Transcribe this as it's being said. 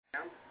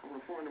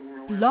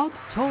Blog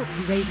Talk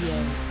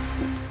Radio.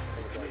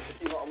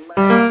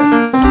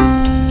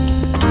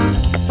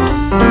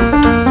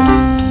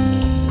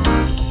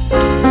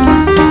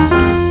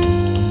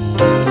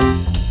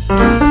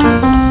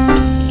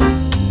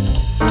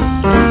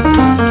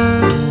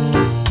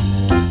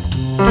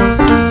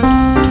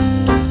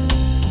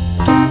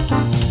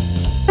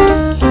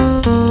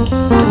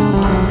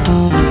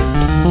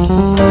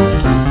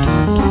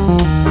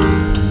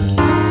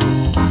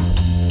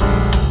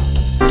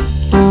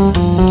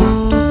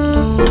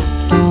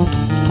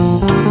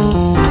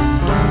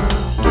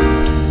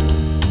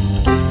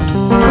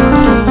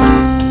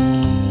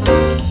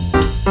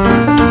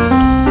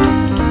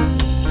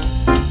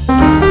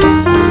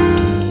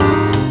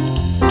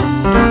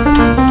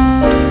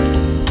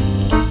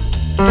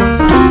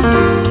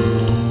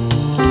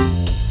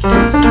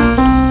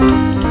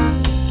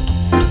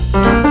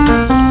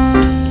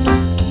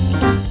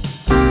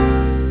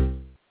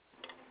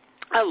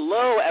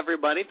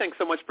 Thanks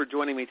so much for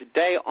joining me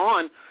today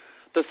on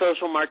the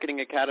Social Marketing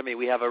Academy.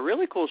 We have a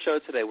really cool show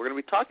today. We're going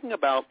to be talking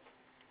about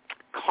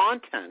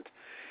content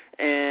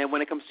and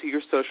when it comes to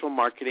your social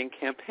marketing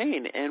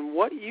campaign and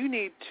what you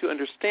need to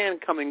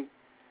understand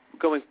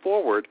going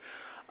forward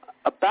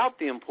about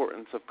the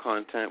importance of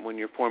content when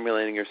you're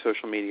formulating your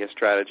social media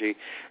strategy,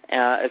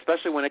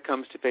 especially when it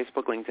comes to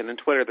Facebook, LinkedIn, and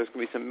Twitter. There's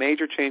going to be some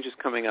major changes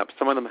coming up.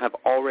 Some of them have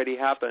already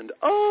happened.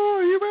 Oh,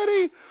 are you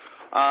ready?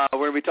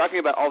 We're going to be talking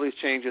about all these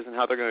changes and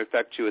how they're going to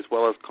affect you, as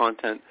well as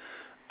content's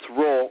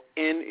role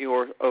in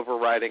your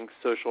overriding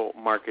social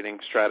marketing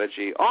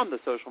strategy on the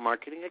Social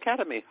Marketing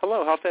Academy.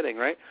 Hello, how fitting,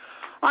 right?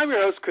 I'm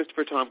your host,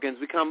 Christopher Tompkins.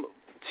 We come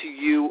to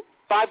you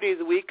 5 days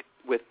a week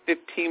with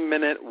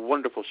 15-minute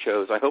wonderful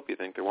shows. I hope you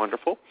think they're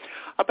wonderful,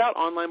 about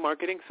online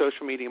marketing,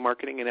 social media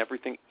marketing, and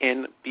everything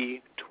in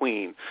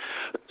between.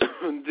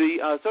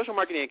 The Social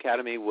Marketing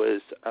Academy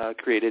was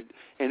created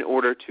in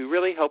order to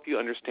really help you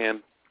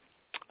understand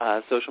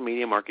social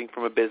media marketing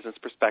from a business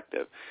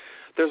perspective.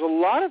 There's a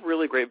lot of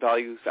really great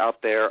values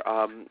out there,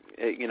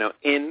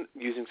 in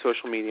using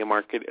social media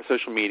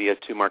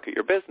to market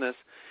your business.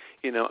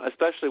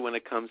 Especially when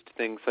it comes to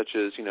things such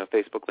as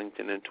Facebook,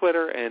 LinkedIn, and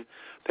Twitter, and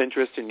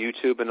Pinterest and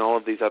YouTube, and all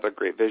of these other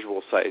great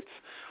visual sites.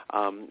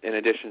 In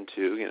addition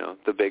to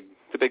the big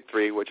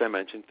three, which I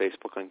mentioned: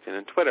 Facebook, LinkedIn,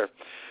 and Twitter.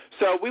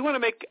 So we want to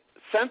make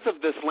sense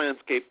of this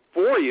landscape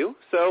for you,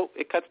 so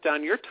it cuts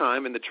down your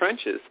time in the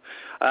trenches.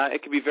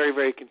 It can be very,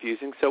 very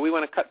confusing, so we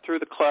want to cut through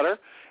the clutter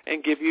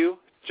and give you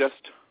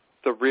just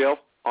the real,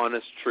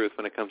 honest truth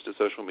when it comes to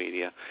social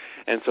media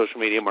and social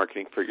media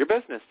marketing for your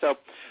business. So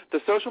the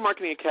Social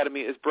Marketing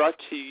Academy is brought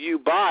to you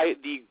by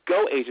the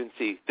Go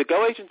Agency. The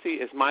Go Agency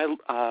is my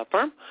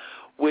firm,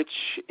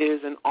 which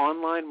is an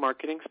online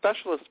marketing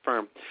specialist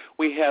firm.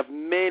 We have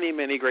many,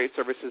 many great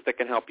services that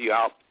can help you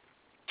out,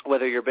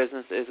 whether your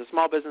business is a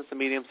small business, a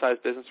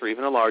medium-sized business, or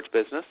even a large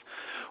business,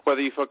 whether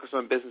you focus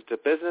on business to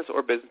business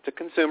or business to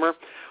consumer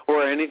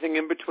or anything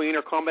in between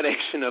or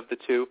combination of the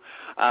two,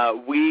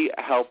 we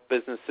help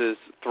businesses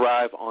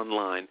thrive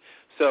online.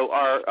 So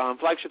our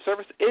flagship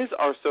service is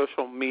our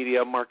social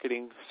media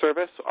marketing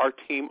service. Our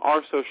team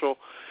are social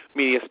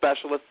media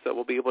specialists that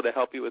will be able to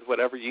help you with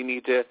whatever you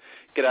need to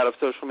get out of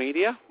social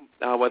media,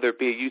 whether it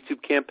be a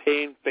YouTube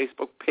campaign,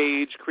 Facebook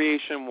page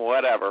creation,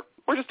 whatever,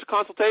 or just a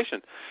consultation.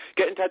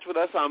 Get in touch with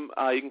us.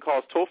 You can call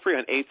us toll-free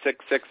on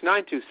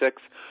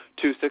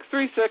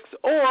 866-926-2636,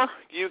 or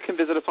you can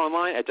visit us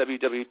online at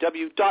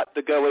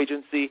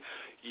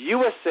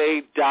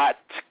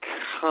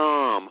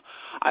www.thegoagencyusa.com.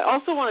 I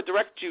also want to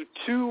direct you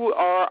to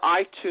our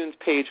iTunes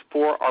page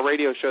for our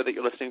radio show that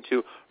you're listening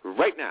to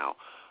right now.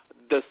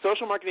 The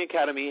Social Marketing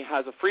Academy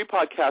has a free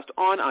podcast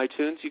on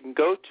iTunes. You can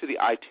go to the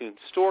iTunes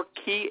store,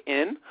 key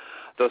in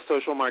the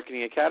Social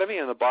Marketing Academy.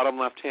 In the bottom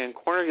left-hand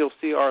corner, you'll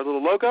see our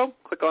little logo.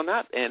 Click on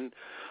that, and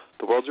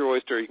the world's your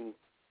oyster. You can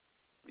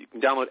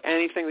download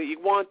anything that you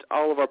want,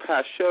 all of our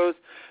past shows,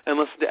 and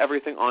listen to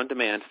everything on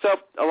demand. So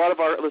a lot of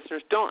our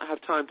listeners don't have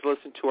time to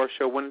listen to our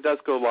show when it does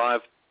go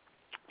live.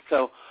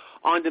 So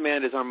on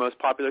demand is our most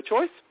popular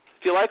choice.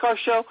 If you like our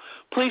show,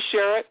 please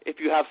share it. If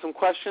you have some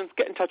questions,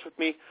 get in touch with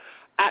me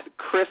at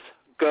Chris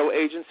Go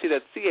Agency.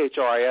 That's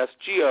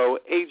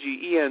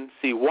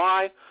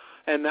ChrisGoAgency,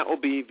 and that will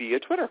be via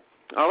Twitter.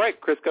 All right,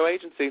 Chris Go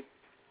Agency.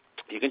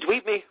 You can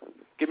tweet me.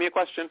 Give me a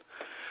question.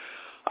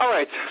 All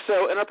right,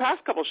 so in our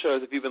past couple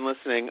shows, if you've been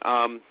listening,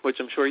 which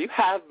I'm sure you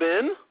have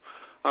been,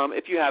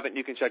 if you haven't,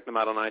 you can check them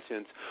out on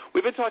iTunes.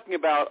 We've been talking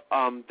about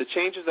the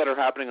changes that are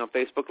happening on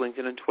Facebook,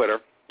 LinkedIn, and Twitter.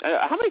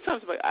 How many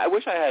times I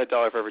wish I had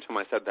 $1 for every time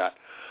I said that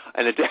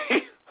in a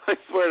day. I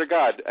swear to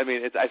God. I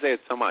mean, I say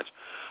it so much.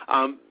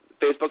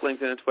 Facebook,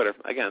 LinkedIn, and Twitter.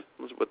 Again,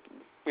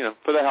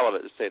 for the hell of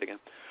it, just say it again.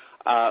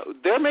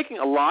 They're making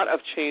a lot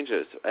of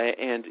changes,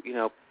 and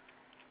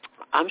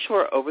I'm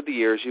sure over the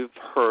years you've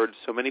heard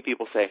so many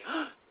people say,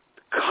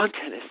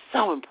 content is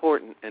so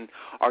important, and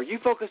are you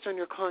focused on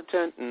your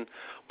content, and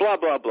blah,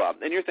 blah, blah.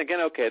 And you're thinking,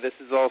 okay, this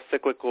is all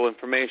cyclical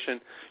information.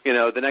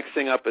 The next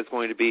thing up is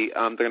going to be,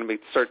 they're going to be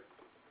starting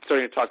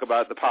to talk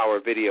about the power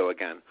of video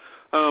again.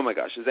 Oh, my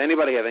gosh, does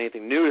anybody have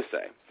anything new to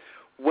say?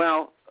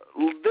 Well,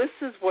 this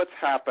is what's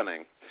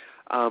happening.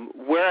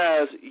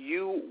 Whereas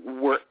you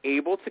were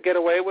able to get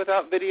away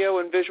without video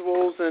and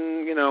visuals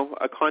and,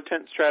 a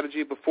content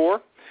strategy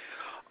before,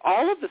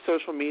 all of the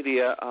social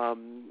media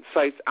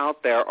sites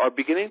out there are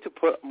beginning to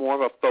put more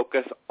of a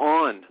focus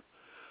on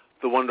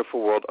the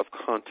wonderful world of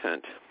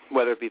content,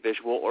 whether it be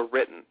visual or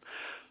written.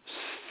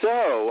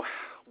 So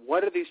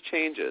what are these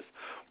changes?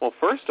 Well,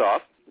 first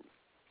off,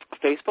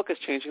 Facebook is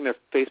changing their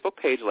Facebook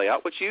page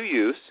layout, which you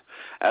use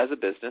as a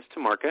business to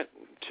market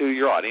to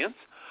your audience.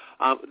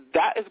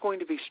 That is going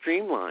to be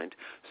streamlined,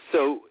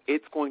 so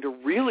it's going to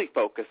really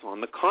focus on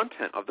the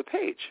content of the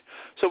page.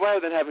 So rather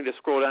than having to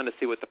scroll down to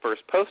see what the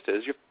first post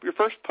is, your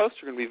first posts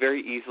are going to be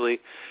very easily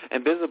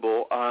and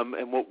visible,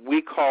 and what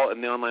we call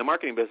in the online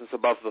marketing business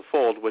above the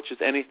fold, which is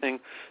anything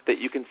that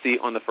you can see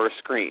on the first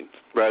screen,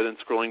 rather than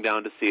scrolling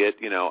down to see it,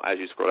 as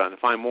you scroll down to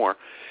find more.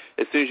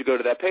 As soon as you go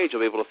to that page,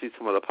 you'll be able to see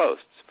some of the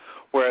posts,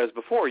 whereas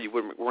before you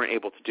weren't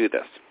able to do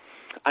this.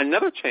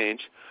 Another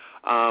change,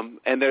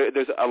 and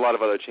there's a lot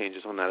of other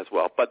changes on that as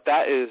well, but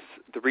that is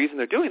the reason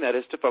they're doing that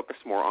is to focus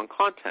more on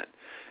content,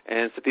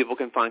 and so people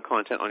can find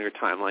content on your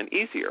timeline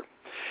easier.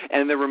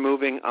 And they're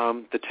removing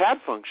the tab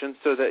function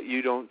so that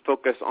you don't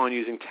focus on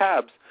using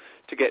tabs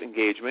to get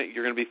engagement.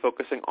 You're going to be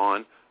focusing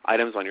on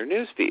items on your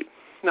news feed.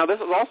 Now, this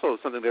is also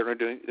something they're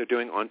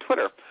doing on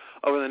Twitter.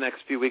 Over the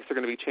next few weeks, they're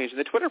going to be changing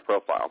the Twitter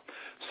profile.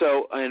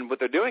 So, and what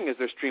they're doing is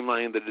they're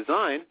streamlining the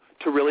design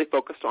to really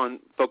focus on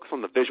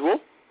the visual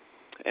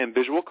and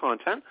visual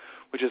content,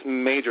 which is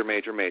major,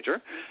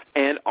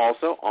 and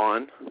also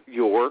on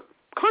your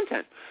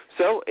content.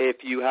 So if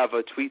you have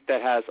a tweet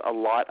that has a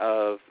lot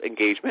of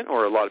engagement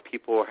or a lot of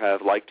people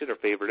have liked it or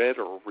favored it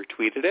or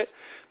retweeted it,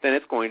 then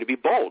it's going to be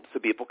bold so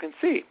people can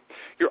see.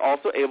 You're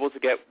also able to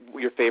get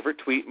your favorite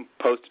tweet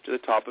posted to the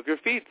top of your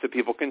feed so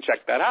people can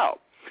check that out.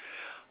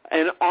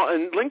 And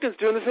LinkedIn's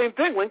doing the same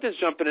thing. LinkedIn's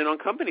jumping in on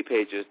company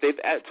pages. They've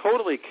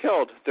totally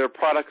killed their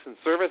products and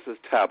services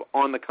tab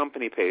on the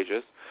company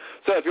pages.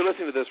 So if you're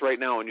listening to this right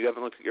now and you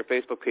haven't looked at your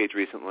Facebook page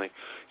recently,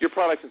 your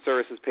products and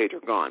services page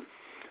are gone.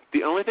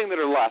 The only thing that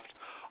are left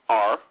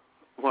are,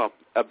 well,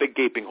 a big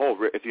gaping hole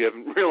if you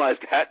haven't realized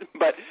that,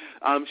 but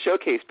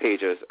showcase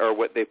pages are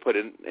what they put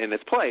in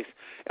its place.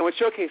 And what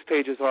showcase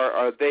pages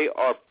are they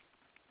are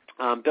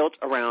built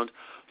around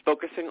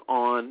focusing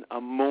on a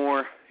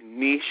more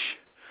niche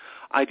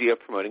idea of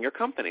promoting your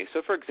company.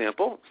 So, for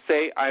example,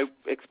 say I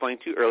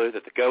explained to you earlier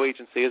that the Go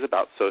Agency is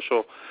about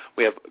social.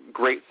 We have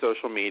great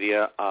social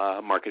media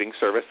marketing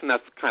service, and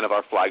that's kind of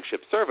our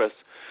flagship service.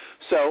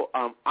 So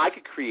I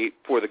could create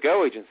for the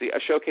Go Agency a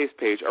showcase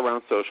page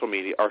around social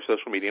media, our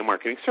social media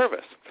marketing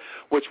service,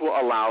 which will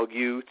allow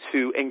you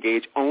to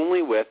engage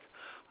only with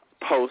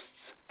posts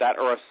that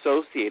are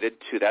associated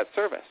to that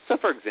service. So,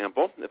 for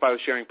example, if I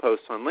was sharing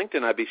posts on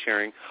LinkedIn, I'd be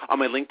sharing on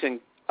my LinkedIn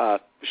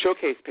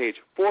showcase page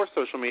for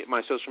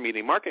my social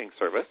media marketing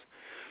service.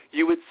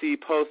 You would see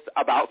posts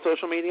about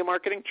social media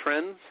marketing,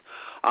 trends,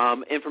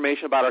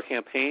 information about our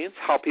campaigns,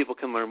 how people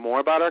can learn more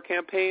about our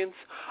campaigns,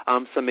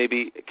 some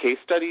maybe case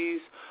studies,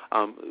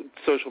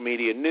 social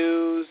media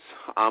news,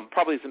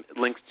 probably some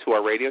links to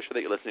our radio show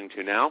that you're listening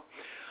to now,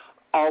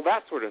 all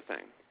that sort of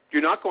thing.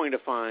 You're not going to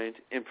find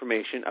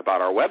information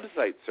about our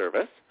website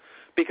service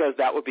because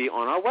that would be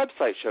on our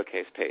website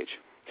showcase page.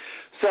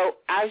 So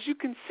as you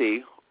can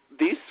see,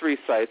 these three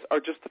sites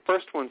are just the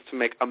first ones to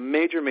make a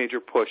major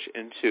push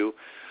into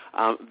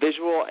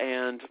visual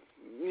and,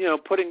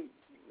 putting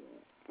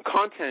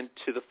content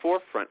to the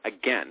forefront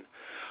again.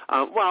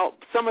 While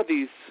some of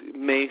these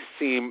may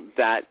seem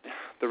that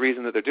the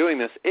reason that they're doing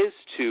this is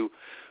to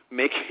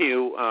make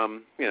you,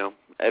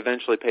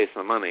 eventually pay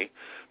some money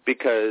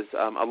because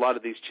a lot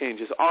of these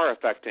changes are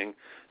affecting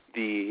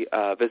the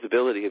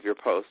visibility of your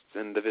posts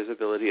and the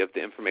visibility of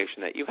the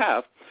information that you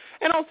have.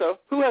 And also,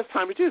 who has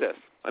time to do this?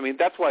 I mean,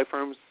 that's why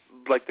firms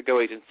like the Go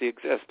Agency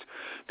exist,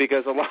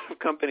 because a lot of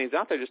companies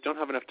out there just don't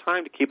have enough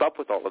time to keep up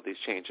with all of these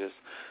changes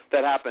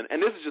that happen.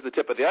 And this is just the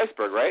tip of the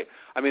iceberg, right?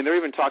 I mean, they're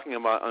even talking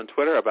about on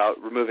Twitter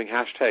about removing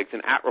hashtags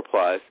and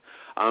 @replies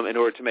in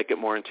order to make it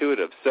more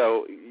intuitive.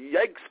 So,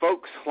 yikes,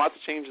 folks, lots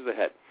of changes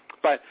ahead.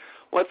 But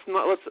let's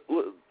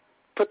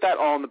put that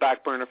all on the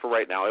back burner for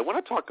right now. I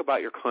want to talk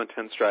about your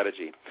content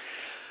strategy.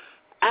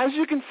 As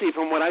you can see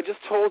from what I just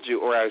told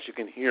you, or as you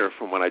can hear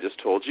from what I just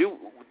told you,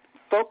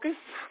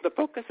 the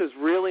focus is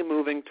really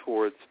moving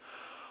towards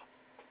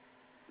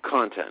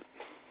content.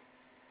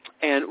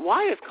 And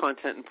why is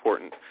content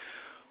important?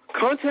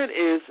 Content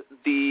is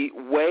the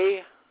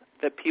way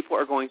that people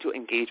are going to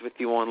engage with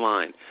you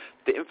online.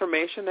 The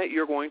information that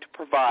you're going to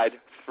provide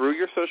through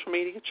your social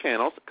media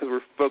channels, because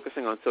we're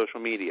focusing on social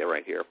media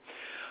right here,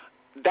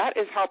 that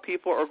is how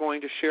people are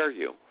going to share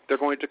you. They're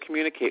going to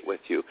communicate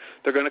with you.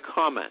 They're going to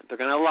comment. They're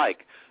going to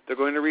like. They're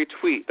going to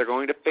retweet. They're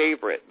going to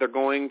favorite. They're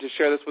going to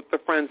share this with their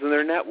friends in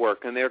their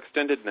network and their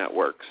extended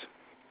networks.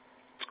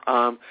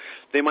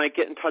 They might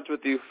get in touch with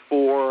you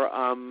for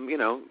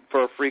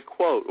a free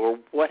quote or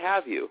what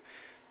have you.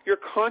 Your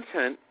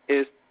content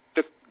is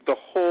the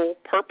whole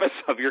purpose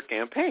of your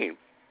campaign.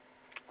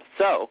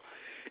 So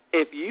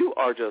if you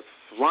are just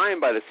flying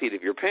by the seat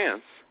of your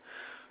pants,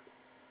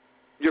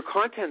 your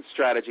content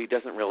strategy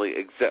doesn't really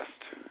exist.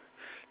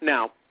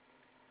 Now,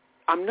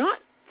 I'm not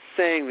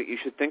saying that you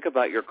should think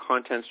about your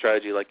content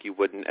strategy like you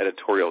would an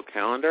editorial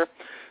calendar.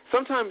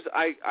 Sometimes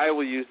I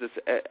will use this.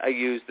 I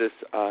use this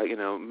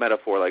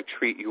metaphor, like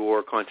treat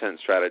your content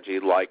strategy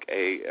like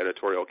a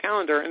editorial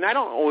calendar, and I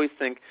don't always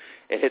think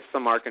it hits the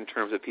mark in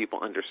terms of people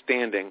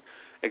understanding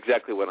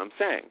exactly what I'm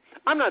saying.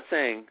 I'm not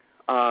saying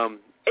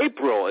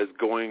April is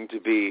going to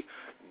be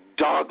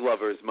Dog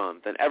Lovers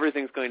Month and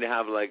everything's going to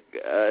have like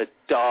a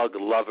dog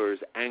lovers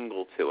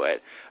angle to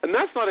it, and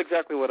that's not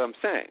exactly what I'm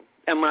saying.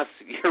 Unless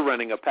you're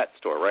running a pet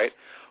store, right?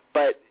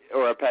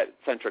 Or a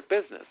pet-centric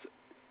business.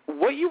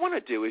 What you want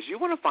to do is you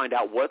want to find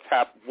out what's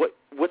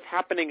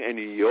happening in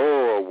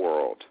your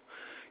world.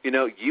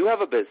 You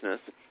have a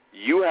business.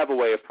 You have a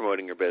way of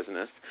promoting your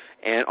business.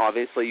 And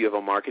obviously you have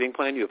a marketing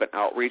plan. You have an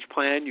outreach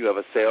plan. You have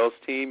a sales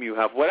team. You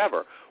have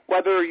whatever.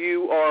 Whether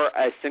you are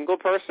a single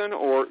person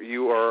or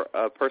you are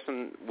a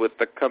person with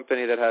a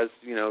company that has,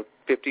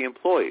 50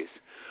 employees.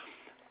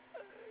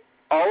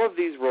 All of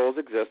these roles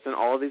exist and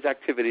all of these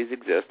activities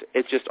exist.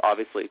 It's just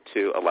obviously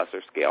to a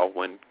lesser scale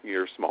when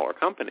you're a smaller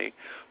company.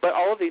 But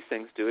all of these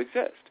things do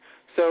exist.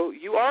 So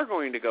you are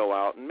going to go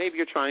out and maybe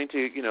you're trying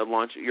to,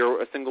 launch.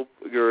 You're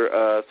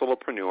a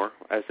solopreneur,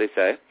 as they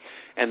say,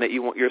 and that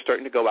you're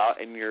starting to go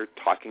out and you're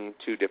talking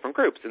to different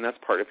groups, and that's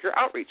part of your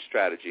outreach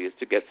strategy is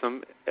to get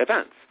some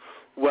events.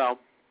 Well,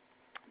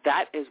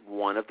 that is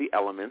one of the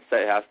elements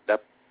that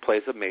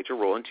plays a major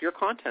role into your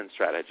content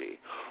strategy.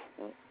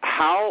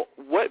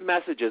 What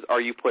messages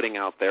are you putting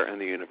out there in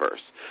the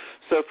universe?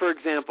 So, for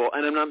example,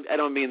 and I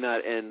don't mean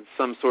that in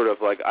some sort of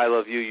like I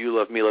love you, you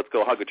love me, let's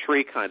go hug a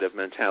tree kind of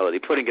mentality,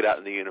 putting it out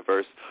in the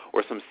universe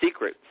or some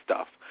secret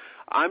stuff.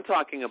 I'm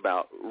talking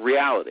about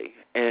reality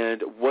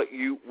and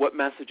what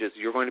messages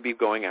you're going to be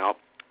going out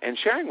and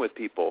sharing with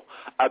people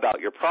about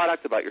your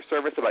product, about your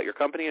service, about your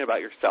company, and about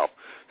yourself.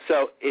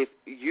 So if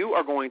you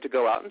are going to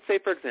go out and say,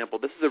 for example,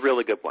 this is a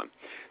really good one.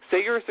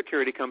 Say you're a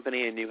security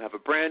company and you have a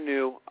brand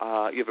new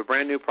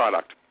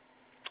product.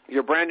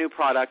 Your brand new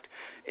product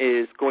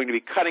is going to be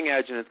cutting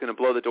edge and it's going to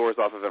blow the doors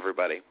off of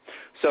everybody.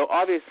 So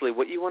obviously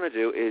what you want to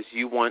do is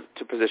you want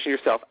to position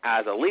yourself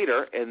as a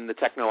leader in the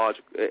technical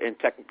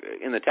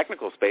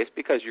space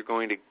because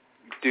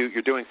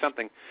you're doing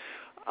something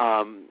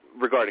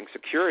regarding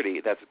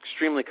security that's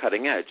extremely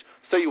cutting edge.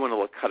 So you want to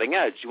look cutting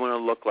edge. You want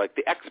to look like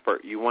the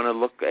expert. You want to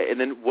look, and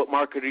then what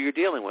market are you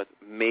dealing with?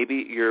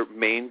 Maybe your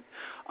main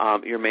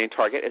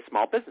target is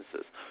small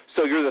businesses.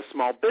 So you're the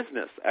small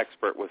business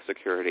expert with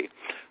security.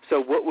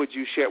 So what would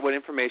you share? What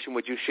information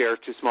would you share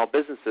to small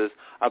businesses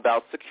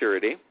about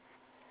security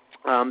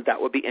that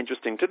would be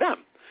interesting to them?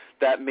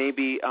 That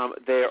maybe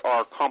there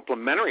are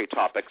complementary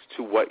topics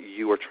to what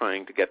you are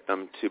trying to get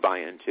them to buy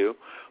into,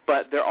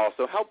 but they're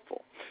also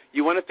helpful.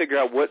 You want to figure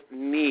out what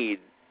need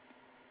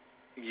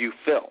you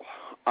fill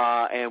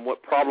and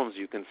what problems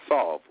you can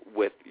solve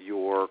with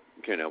your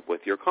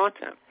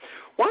content.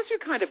 Once you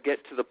kind of get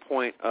to the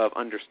point of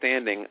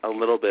understanding a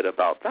little bit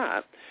about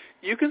that,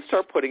 you can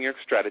start putting your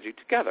strategy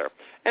together.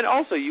 And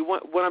also,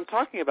 when I'm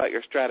talking about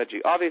your strategy,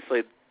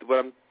 obviously what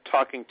I'm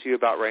talking to you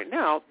about right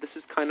now, this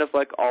is kind of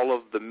like all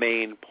of the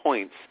main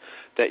points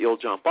that you'll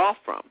jump off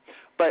from.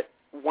 But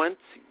once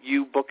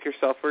you book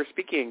yourself for a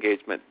speaking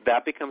engagement,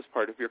 that becomes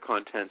part of your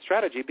content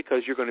strategy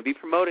because you're going to be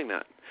promoting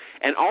that.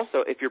 And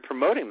also, if you're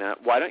promoting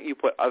that, why don't you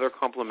put other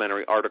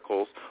complementary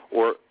articles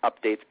or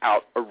updates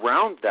out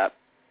around that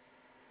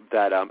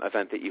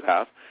event that you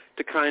have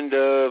to kind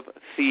of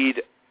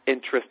feed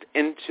interest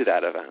into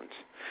that event?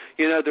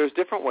 There's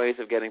different ways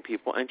of getting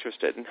people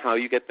interested and how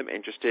you get them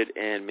interested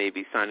in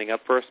maybe signing up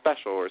for a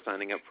special or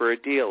signing up for a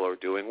deal or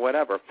doing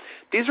whatever.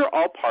 These are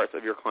all parts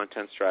of your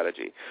content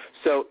strategy.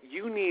 So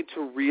you need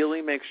to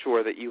really make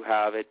sure that you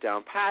have it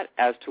down pat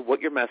as to what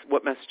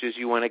messages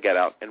you want to get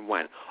out and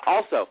when.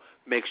 Also,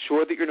 make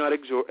sure that you're not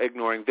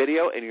ignoring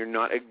video and you're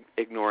not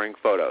ignoring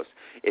photos.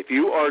 If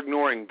you are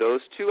ignoring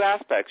those two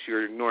aspects,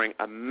 you're ignoring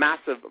a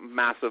massive,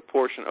 massive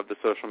portion of the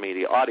social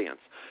media audience.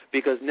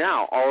 Because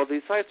now all of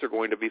these sites are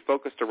going to be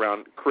focused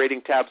around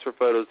creating tabs for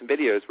photos and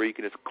videos where you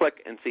can just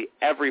click and see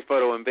every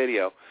photo and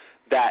video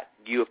that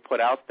you have put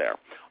out there.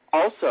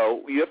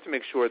 Also, you have to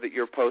make sure that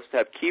your posts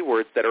have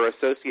keywords that are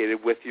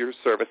associated with your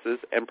services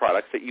and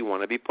products that you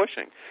want to be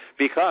pushing,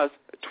 because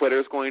Twitter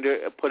is going to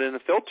put in a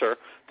filter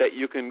that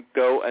you can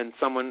go and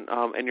someone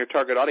in your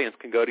target audience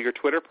can go to your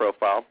Twitter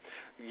profile,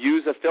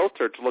 use a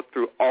filter to look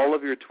through all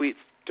of your tweets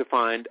to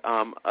find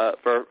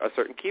for a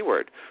certain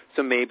keyword.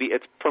 So maybe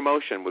it's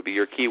promotion would be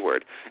your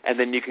keyword. And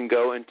then you can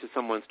go into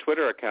someone's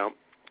Twitter account,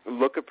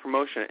 look at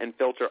promotion, and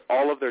filter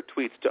all of their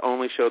tweets to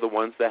only show the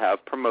ones that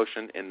have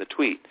promotion in the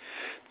tweet.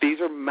 These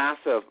are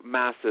massive,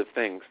 massive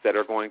things that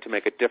are going to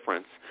make a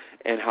difference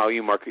in how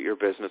you market your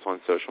business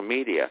on social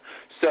media.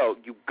 So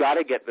you've got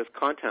to get this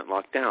content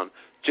locked down.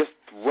 Just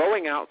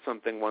throwing out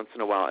something once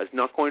in a while is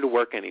not going to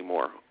work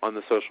anymore on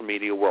the social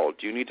media world.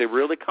 You need to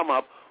really come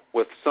up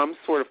with some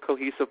sort of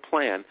cohesive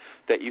plan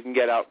that you can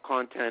get out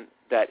content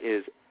that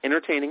is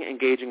entertaining,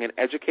 engaging, and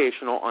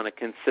educational on a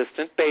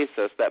consistent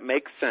basis that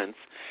makes sense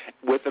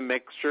with a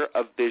mixture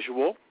of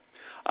visual,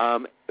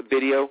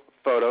 video,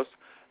 photos,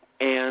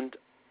 and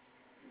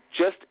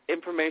just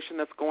information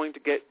that's going to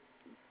get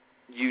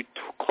you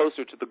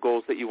closer to the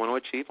goals that you want to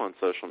achieve on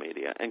social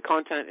media. And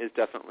content is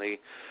definitely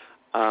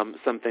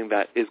something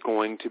that is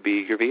going to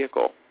be your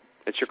vehicle.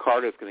 It's your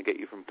car that's going to get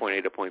you from point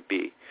A to point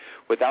B.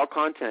 Without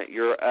content,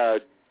 you're a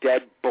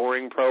dead,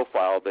 boring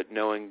profile that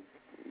no one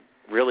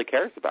really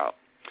cares about.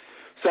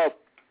 So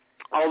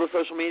all the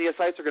social media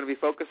sites are going to be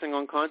focusing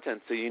on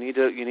content, so you need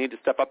to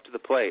step up to the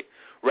plate.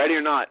 Ready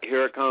or not,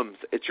 here it comes.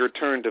 It's your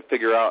turn to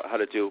figure out how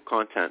to do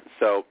content.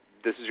 So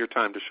this is your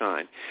time to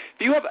shine.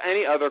 If you have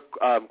any other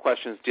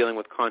questions dealing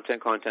with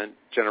content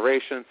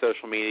generation,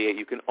 social media,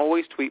 you can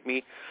always tweet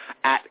me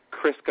at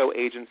Chris Go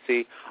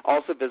Agency.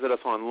 Also visit us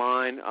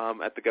online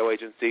at The Go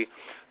Agency,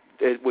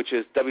 which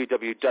is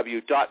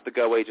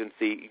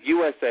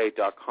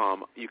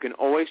www.thegoagencyusa.com. You can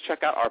always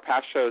check out our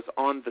past shows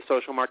on the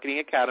Social Marketing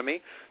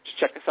Academy. Just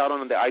check us out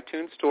on the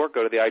iTunes Store.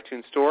 Go to the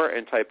iTunes Store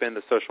and type in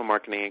the Social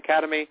Marketing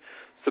Academy.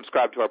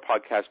 Subscribe to our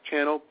podcast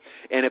channel.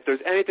 And if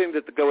there's anything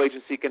that the Go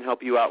Agency can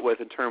help you out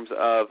with in terms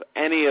of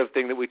any of the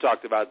thing that we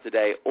talked about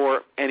today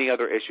or any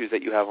other issues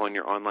that you have on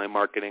your online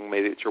marketing,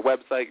 maybe it's your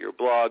website, your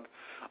blog,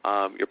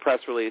 your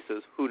press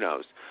releases, who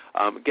knows.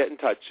 Get in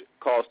touch.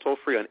 Call us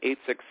toll-free on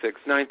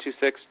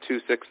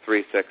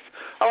 866-926-2636.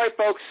 All right,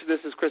 folks, this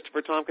is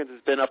Christopher Tompkins.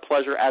 It's been a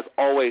pleasure, as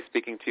always,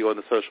 speaking to you on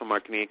the Social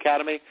Marketing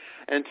Academy.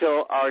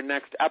 Until our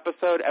next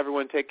episode,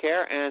 everyone take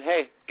care, and,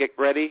 hey, get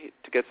ready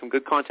to get some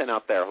good content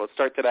out there. Let's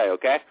start today,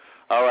 okay?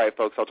 All right,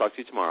 folks, I'll talk to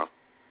you tomorrow.